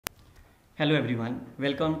Hello everyone,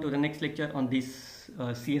 welcome to the next lecture on this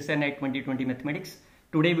CSIR NET 2020 mathematics.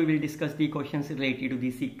 Today we will discuss the questions related to the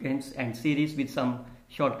sequence and series with some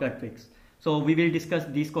shortcut tricks. So we will discuss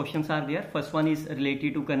these questions are there. First one is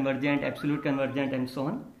related to convergent, absolute convergent and so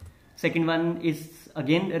on. Second one is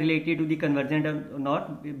again related to the convergent or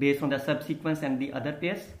not based on the subsequence and the other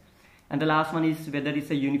pairs. And the last one is whether it's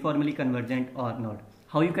a uniformly convergent or not.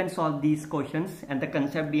 How you can solve these questions and the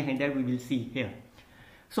concept behind that we will see here.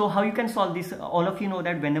 So how you can solve this, all of you know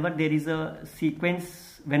that whenever there is a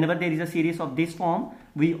sequence, whenever there is a series of this form,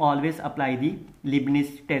 we always apply the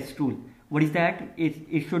Leibniz test rule. What is that?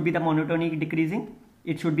 It should be the monotonic decreasing,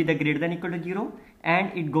 it should be the greater than equal to 0,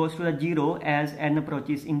 and it goes to the 0 as n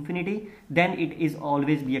approaches infinity, then it is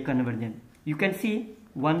always be a convergent. You can see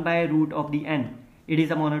 1 by root of the n. It is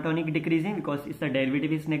a monotonic decreasing because its the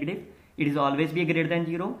derivative is negative. It is always be greater than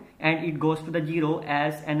 0 and it goes to the 0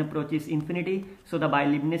 as n approaches infinity. So the by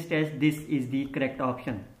Leibniz test, this is the correct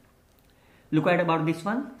option. Look at about this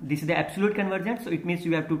one. This is the absolute convergence. So it means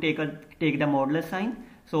you have to take the modulus sign.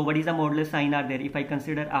 So what is the modulus sign are there? If I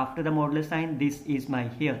consider after the modulus sign, this is my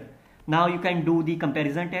here. Now you can do the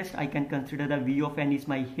comparison test. I can consider the v of n is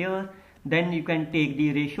my here. Then you can take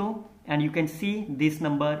the ratio and you can see this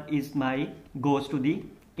number is my goes to the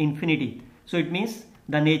infinity. So it means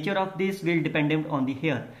the nature of this will depend on the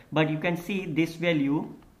here, but you can see this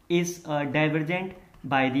value is divergent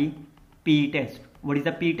by the p test. What is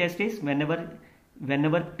the p test is?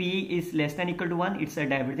 Whenever p is less than equal to 1, it's a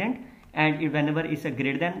divergent, and whenever it's a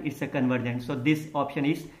greater than, it's a convergent. So this option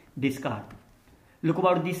is discard. Look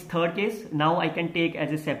about this third case. Now I can take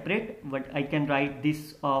as a separate, but I can write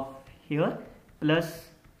this of here plus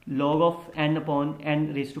log of n upon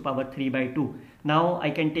n raised to power 3 by 2. Now I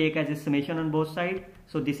can take as a summation on both sides.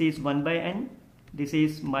 So this is 1 by n, this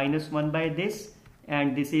is minus 1 by this,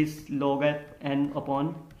 and this is log of n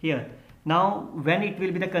upon here. Now when it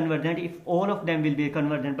will be the convergent, if all of them will be a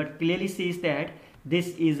convergent, but clearly sees that this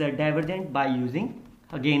is a divergent by using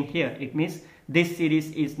again here, it means this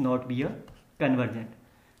series is not be a convergent.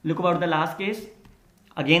 Look about the last case.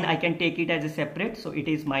 Again I can take it as a separate. So it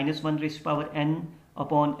is minus 1 raised to power n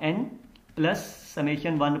upon n plus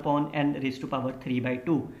summation 1 upon n raised to power 3 by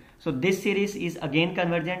 2. So this series is again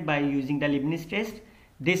convergent by using the Leibniz test.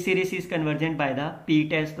 This series is convergent by the p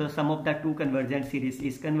test. The sum of the two convergent series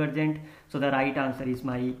is convergent. So the right answer is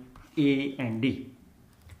my A and D.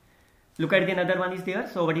 Look at the another one is there.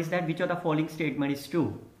 So what is that? Which of the following statement is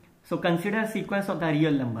true? So consider a sequence of the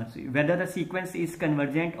real numbers. Whether the sequence is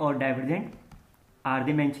convergent or divergent. Are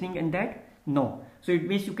they mentioning in that? No. So it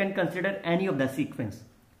means you can consider any of the sequence.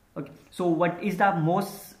 Okay. So what is the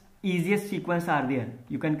most easiest sequence are there?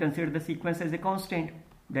 You can consider the sequence as a constant.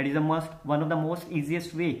 That is one of the most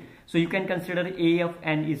easiest way. So you can consider A of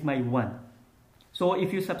n is my 1. So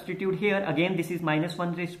if you substitute here, again this is minus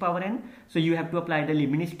 1 raised to power n. So you have to apply the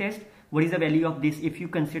Leibniz test. What is the value of this? If you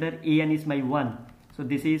consider A n is my 1. So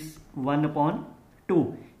this is 1 upon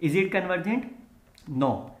 2. Is it convergent?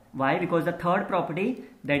 No. Why? Because the third property,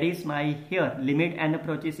 that is my here, limit n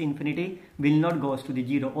approaches infinity, will not goes to the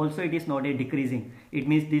 0. Also it is not a decreasing. It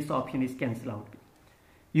means this option is cancelled out.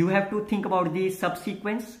 You have to think about the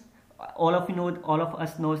subsequence. All of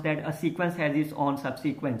us knows that a sequence has its own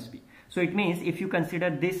subsequence. So it means if you consider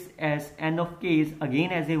this as n of k is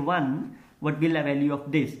again as a 1, what will the value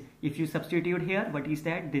of this? If you substitute here, what is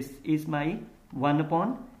that? This is my 1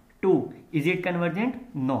 upon 2. Is it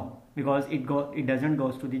convergent? No. Because it doesn't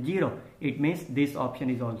goes to the 0. It means this option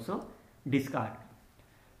is also discard.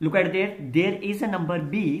 Look at there is a number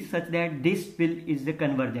b such that this is the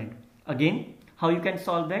convergent. Again, how you can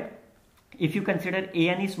solve that? If you consider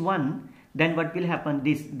an is 1, then what will happen?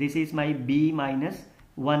 This is my b minus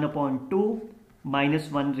 1 upon 2 minus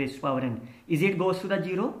 1 raised to power n. Is it goes to the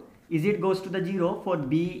 0? Is it goes to the 0 for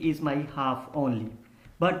b is my half only.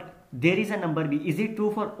 But there is a number b. Is it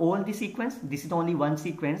true for all the sequence? This is only one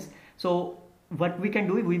sequence. So what we can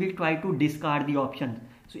do, we will try to discard the option.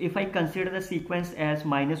 So if I consider the sequence as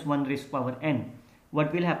minus 1 raised to power n,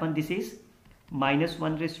 what will happen? This is minus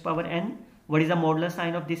 1 raised to power n. What is the modulus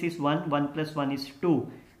sign of this is 1. 1 plus 1 is 2.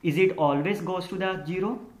 Is it always goes to the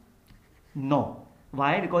 0? No.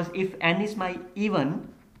 Why? Because if n is my even,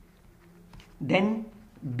 then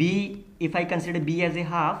b, if I consider b as a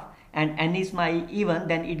half, and n is my even,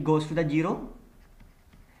 then it goes to the 0.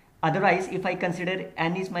 Otherwise, if I consider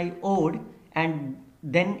n is my odd, and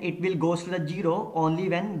then it will goes to the 0 only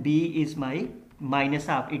when b is my minus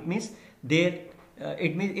half. It means it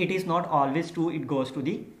is not always true. It goes to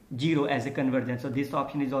the 0 as a convergence. So this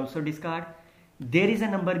option is also discard. There is a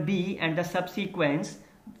number b and the subsequence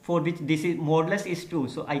for which this is modulus is 2.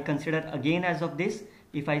 So I consider again as of this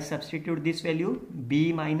if I substitute this value,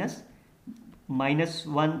 b minus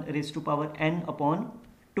 -1 raised to power n upon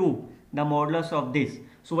 2, the modulus of this.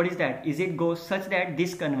 So what is that? Is it goes such that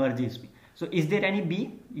this converges b? So is there any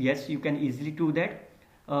b? Yes, you can easily do that.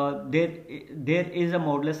 There is a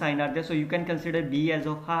modulus sign out there, so you can consider b as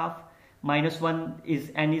of half. -1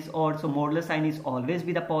 is n is odd, so modulus sign is always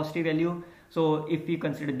with a positive value. So if you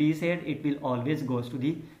consider b is here, it will always goes to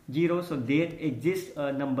the 0. So there exists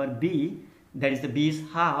a number b, that is the b is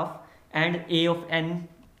half, and a of n.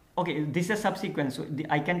 Okay, this is a subsequence, so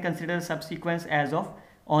I can consider a subsequence as of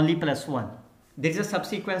only +1. There is a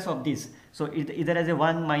subsequence of this, so either as a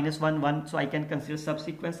 1, -1, 1, so I can consider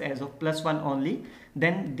subsequence as of +1 only.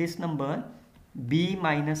 Then this number b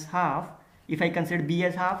minus half, if I consider b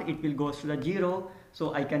as half, it will goes to the 0,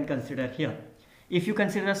 so I can consider here. If you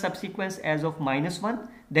consider a subsequence as of -1,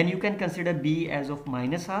 then you can consider b as of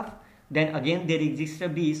 -half. Then again there exists a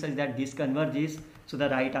b such that this converges, so the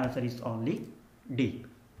right answer is only D.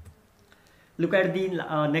 Look at the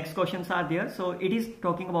next questions are there. So it is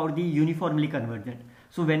talking about the uniformly convergent.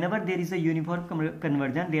 So whenever there is a uniform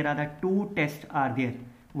convergent, there are the two tests are there.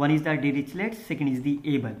 One is the Dirichlet, second is the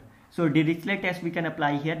Abel. So Dirichlet test we can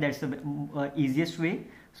apply here. That's the easiest way.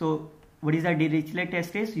 So what is the Dirichlet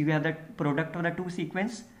test is? You have the product of the two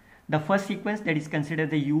sequence. The first sequence, that is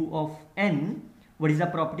considered the u of n. What is the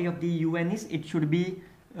property of the un is? It should be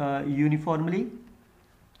uniformly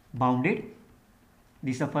bounded.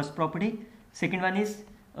 This is the first property. Second one is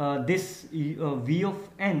this v of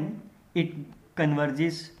n, it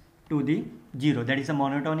converges to the 0. That is a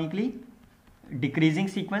monotonically decreasing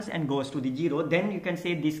sequence and goes to the 0. Then you can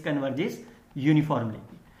say this converges uniformly.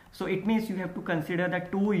 So it means you have to consider the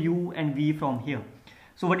two u and v from here.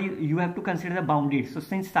 So what you have to consider the bounded. So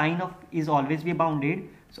since sign of is always be bounded,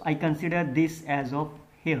 so I consider this as of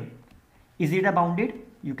here. Is it a bounded?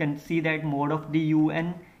 You can see that mod of the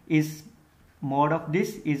un is mod of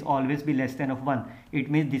this is always be less than of 1.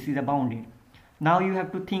 It means this is a bounded. Now you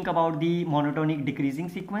have to think about the monotonic decreasing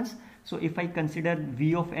sequence. So if I consider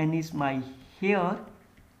v of n is my here.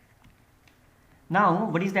 Now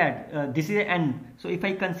what is that? This is n. So if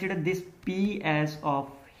I consider this p as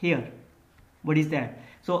of here, what is that?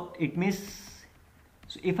 So it means,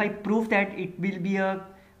 so if I prove that it will be a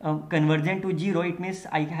convergent to 0, it means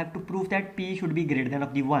I have to prove that p should be greater than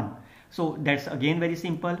of the 1. So that's again very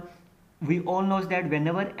simple. We all know that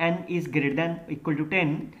whenever n is greater than equal to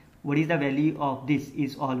 10, what is the value of this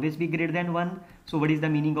is always be greater than 1. So what is the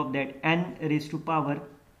meaning of that? N raised to power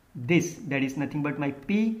this, that is nothing but my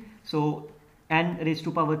p. So n raised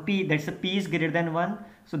to power p, that's a p is greater than 1.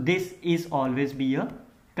 So this is always be a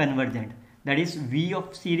convergent. That is v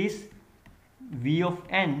of series v of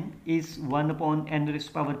n is 1 upon n raised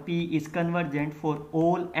to power p is convergent for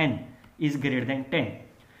all n is greater than 10.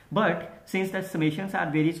 But since the summations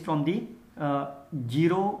are varies from the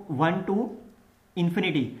 0, 1 to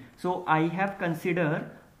infinity, so I have considered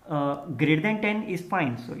greater than 10 is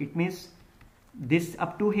fine. So it means this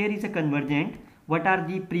up to here is a convergent. What are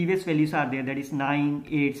the previous values are there? That is 9,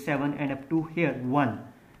 8, 7 and up to here 1.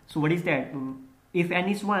 So what is that? If n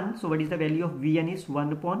is 1, so what is the value of Vn is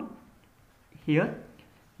 1 upon here.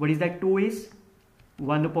 What is that? 2 is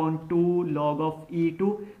 1 upon 2 log of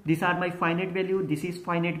E2. These are my finite value. This is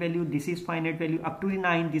finite value. This is finite value. Up to the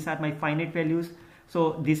 9, these are my finite values.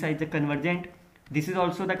 So this is the convergent. This is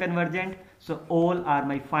also the convergent. So all are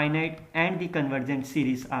my finite and the convergent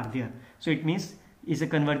series are there. So it means is a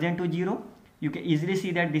convergent to 0. You can easily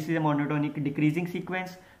see that this is a monotonic decreasing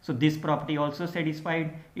sequence. So this property also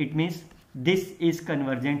satisfied. It means this is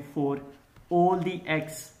convergent for all the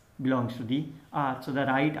x belongs to the R. So the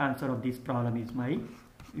right answer of this problem is my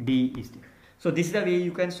D is there. So this is the way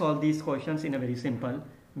you can solve these questions in a very simple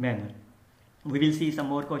manner. We will see some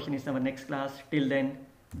more questions in our next class. Till then,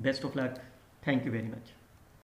 best of luck. Thank you very much.